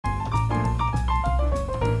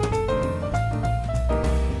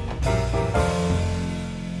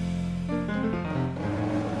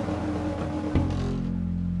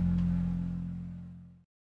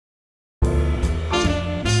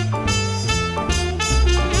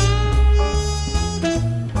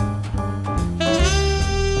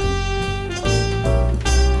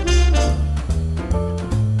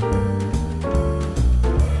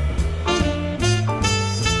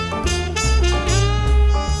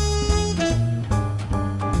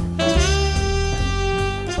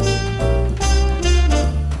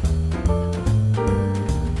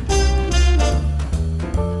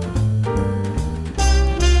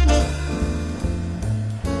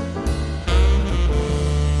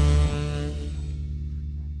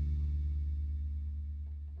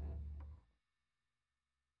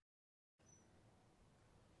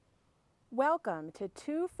Welcome to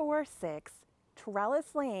 246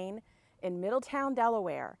 Trellis Lane in Middletown,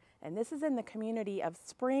 Delaware. And this is in the community of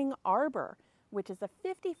Spring Arbor, which is a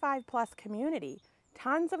 55-plus community.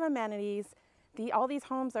 Tons of amenities. All these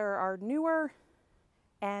homes are newer,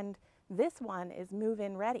 and this one is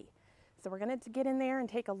move-in ready. So we're going to get in there and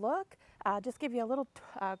take a look. Just give you a little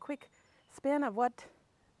quick spin of what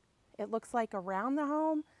it looks like around the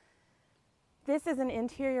home. This is an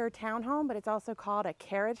interior townhome, but it's also called a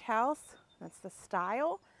carriage house. That's the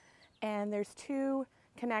style. And there's two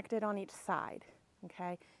connected on each side,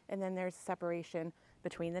 okay? And then there's separation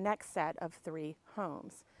between the next set of three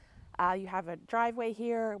homes. You have a driveway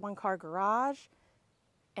here, one-car garage,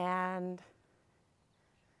 and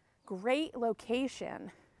great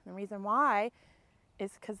location. The reason why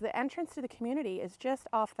is because the entrance to the community is just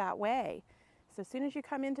off that way. So as soon as you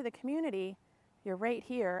come into the community, you're right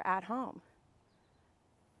here at home.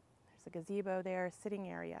 There's a gazebo there, a sitting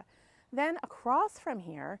area. Then across from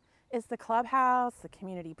here is the clubhouse, the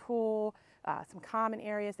community pool, some common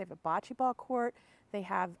areas. They have a bocce ball court. They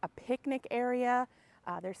have a picnic area.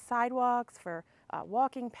 There's sidewalks for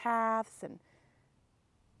walking paths, and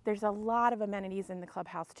there's a lot of amenities in the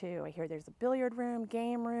clubhouse too. I hear there's a billiard room,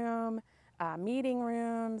 game room, meeting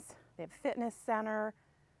rooms. They have a fitness center,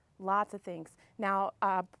 lots of things. Now,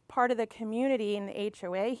 part of the community in the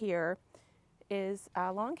HOA here is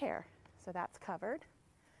lawn care, so that's covered.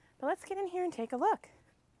 But let's get in here and take a look.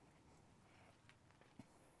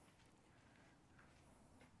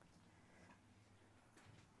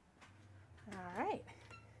 All right,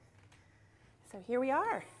 so here we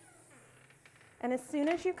are. And as soon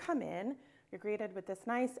as you come in, you're greeted with this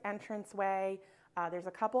nice entranceway. There's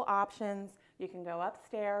a couple options. You can go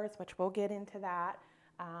upstairs, which we'll get into that.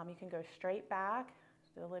 You can go straight back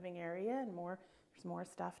to the living area, and there's more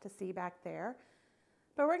stuff to see back there.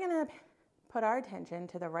 But we're going to put our attention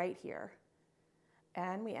to the right here,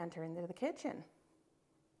 and we enter into the kitchen.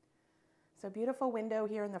 So beautiful window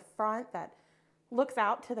here in the front that looks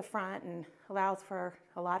out to the front and allows for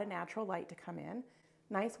a lot of natural light to come in.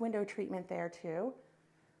 Nice window treatment there too,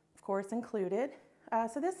 of course included.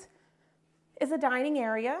 So this is a dining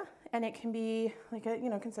area, and it can be like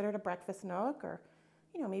considered a breakfast nook, or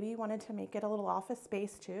maybe you wanted to make it a little office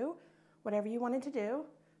space too, whatever you wanted to do,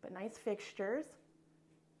 but nice fixtures.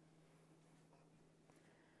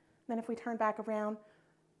 Then if we turn back around,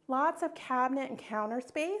 lots of cabinet and counter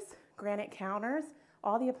space, granite counters.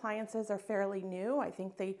 All the appliances are fairly new. I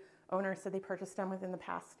think the owner said they purchased them within the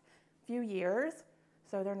past few years,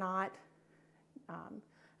 so they're not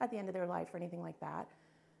at the end of their life or anything like that.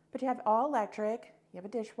 But you have all electric, you have a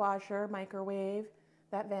dishwasher, microwave,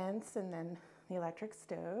 that vents, and then the electric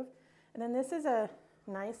stove. And then this is a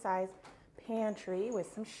nice sized pantry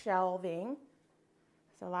with some shelving,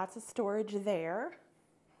 so lots of storage there.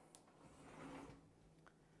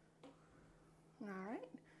 All right,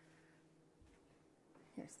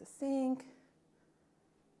 here's the sink.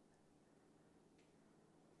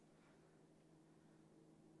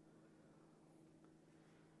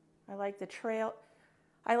 I like the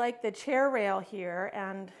chair rail here,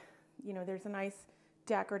 and there's a nice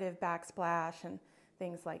decorative backsplash and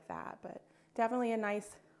things like that, but definitely a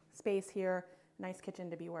nice space here, nice kitchen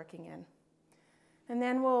to be working in. And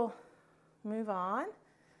then we'll move on.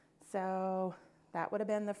 So that would have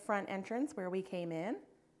been the front entrance where we came in.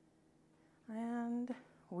 And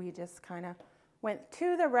we just kind of went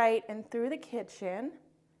to the right and through the kitchen.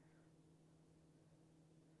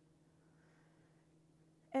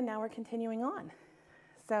 And now we're continuing on.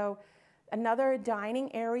 So another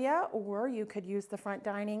dining area, or you could use the front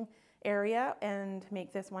dining area and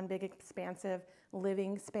make this one big expansive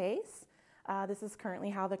living space. This is currently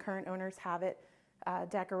how the current owners have it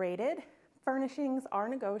decorated. Furnishings are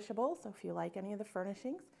negotiable, so if you like any of the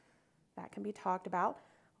furnishings, that can be talked about.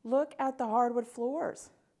 Look at the hardwood floors.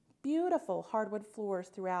 Beautiful hardwood floors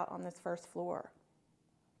throughout on this first floor.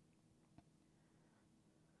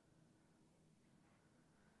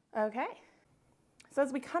 Okay, so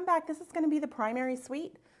as we come back, this is going to be the primary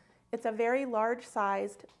suite. It's a very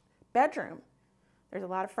large-sized bedroom. There's a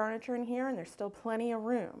lot of furniture in here, and there's still plenty of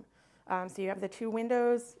room. So you have the two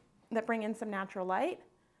windows that bring in some natural light.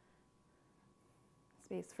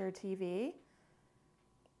 Space for a TV.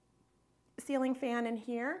 Ceiling fan in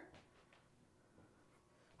here.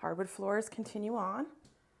 Hardwood floors continue on.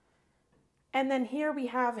 And then here we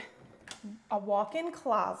have a walk-in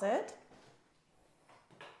closet.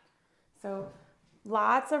 So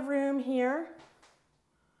lots of room here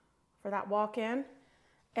for that walk-in.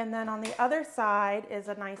 And then on the other side is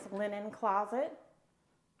a nice linen closet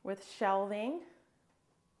with shelving.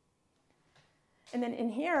 And then in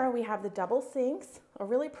here we have the double sinks a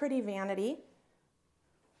really pretty vanity,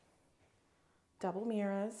 double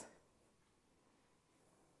mirrors.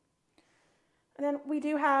 And then we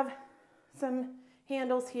do have some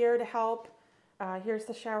handles here to help. Here's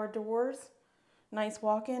the shower doors. Nice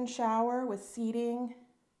walk-in shower with seating.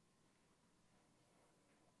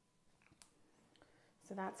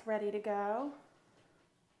 So that's ready to go.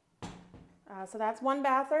 So that's one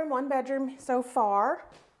bathroom, one bedroom so far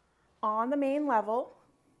on the main level.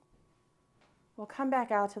 We'll come back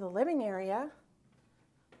out to the living area.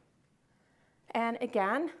 And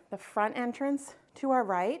again, the front entrance to our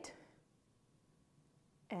right.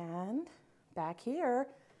 And back here,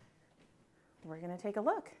 we're going to take a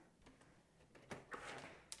look.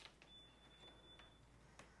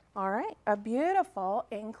 All right, a beautiful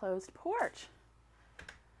enclosed porch.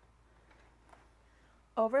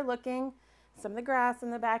 Overlooking some of the grass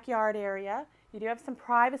in the backyard area. You do have some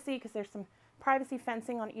privacy because there's some privacy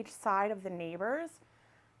fencing on each side of the neighbors.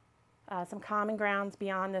 Some common grounds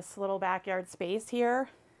beyond this little backyard space here.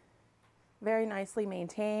 Very nicely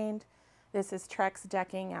maintained. This is Trex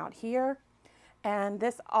decking out here. And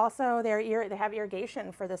this also, they have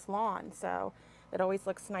irrigation for this lawn, so it always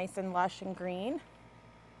looks nice and lush and green.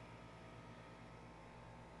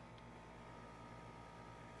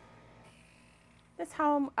 This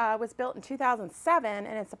home was built in 2007,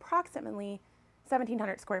 and it's approximately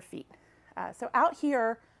 1,700 square feet. So out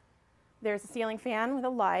here, there's a ceiling fan with a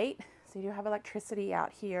light, so you do have electricity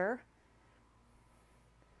out here.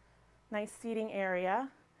 Nice seating area.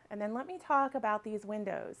 And then let me talk about these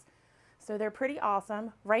windows. So they're pretty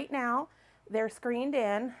awesome. Right now, they're screened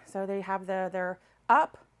in, so they have they're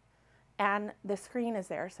up, and the screen is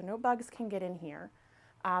there, so no bugs can get in here.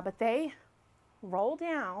 But they roll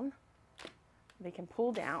down. They can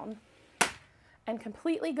pull down and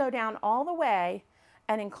completely go down all the way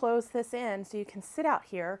and enclose this in so you can sit out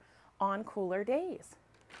here on cooler days.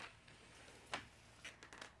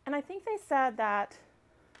 And I think they said that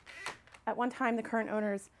at one time the current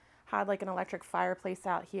owners had like an electric fireplace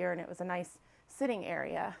out here, and it was a nice sitting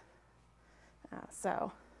area.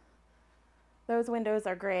 So those windows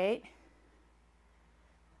are great.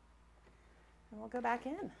 And we'll go back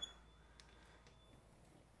in.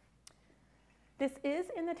 This is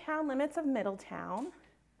in the town limits of Middletown,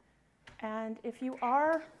 and if you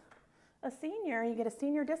are a senior, you get a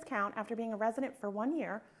senior discount after being a resident for 1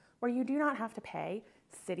 year, where you do not have to pay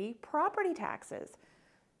city property taxes.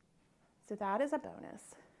 So that is a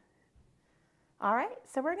bonus. All right,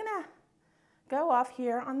 so we're gonna go off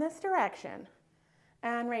here on this direction,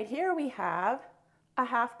 and right here we have a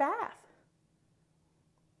half bath.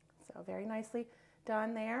 So very nicely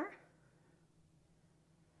done there.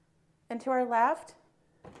 And to our left,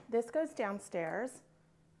 this goes downstairs,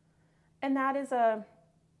 and that is a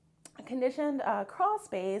conditioned crawl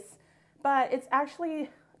space, but it's actually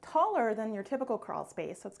taller than your typical crawl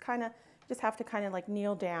space, so it's kind of, you just have to kind of like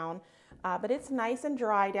kneel down, but it's nice and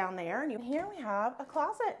dry down there. And here we have a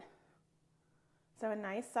closet. So a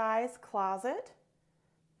nice size closet.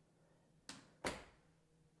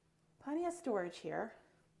 Plenty of storage here.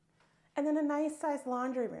 And then a nice size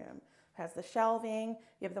laundry room. Has the shelving,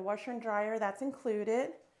 you have the washer and dryer, that's included.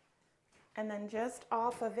 And then just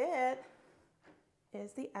off of it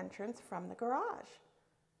is the entrance from the garage.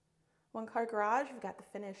 One-car garage, we've got the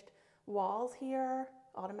finished walls here,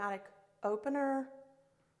 automatic opener.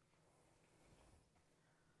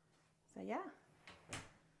 So yeah.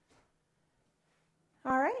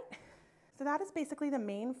 All right, so that is basically the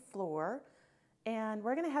main floor, and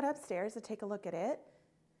we're gonna head upstairs to take a look at it.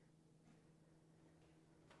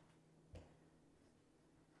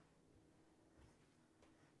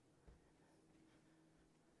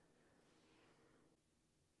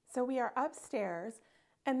 So we are upstairs,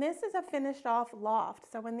 and this is a finished off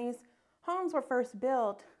loft. So when these homes were first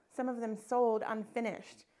built, some of them sold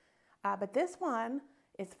unfinished, but this one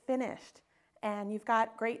is finished, and you've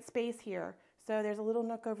got great space here. So there's a little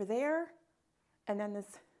nook over there, and then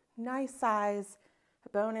this nice size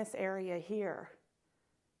bonus area here.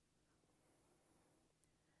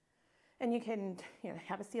 And you can,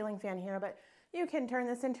 have a ceiling fan here, but you can turn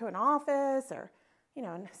this into an office or,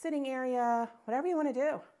 a sitting area, whatever you want to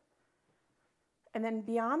do. And then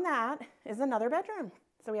beyond that is another bedroom.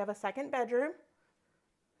 So we have a second bedroom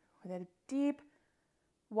with a deep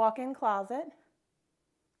walk-in closet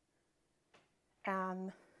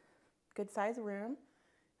and good size room,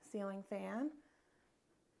 ceiling fan,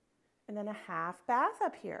 and then a half bath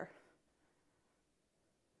up here.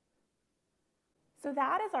 So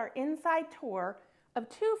that is our inside tour of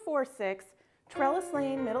 246 Trellis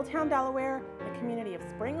Lane, Middletown, Delaware, the community of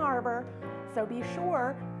Spring Arbor. So be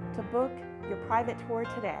sure to book your private tour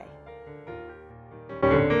today.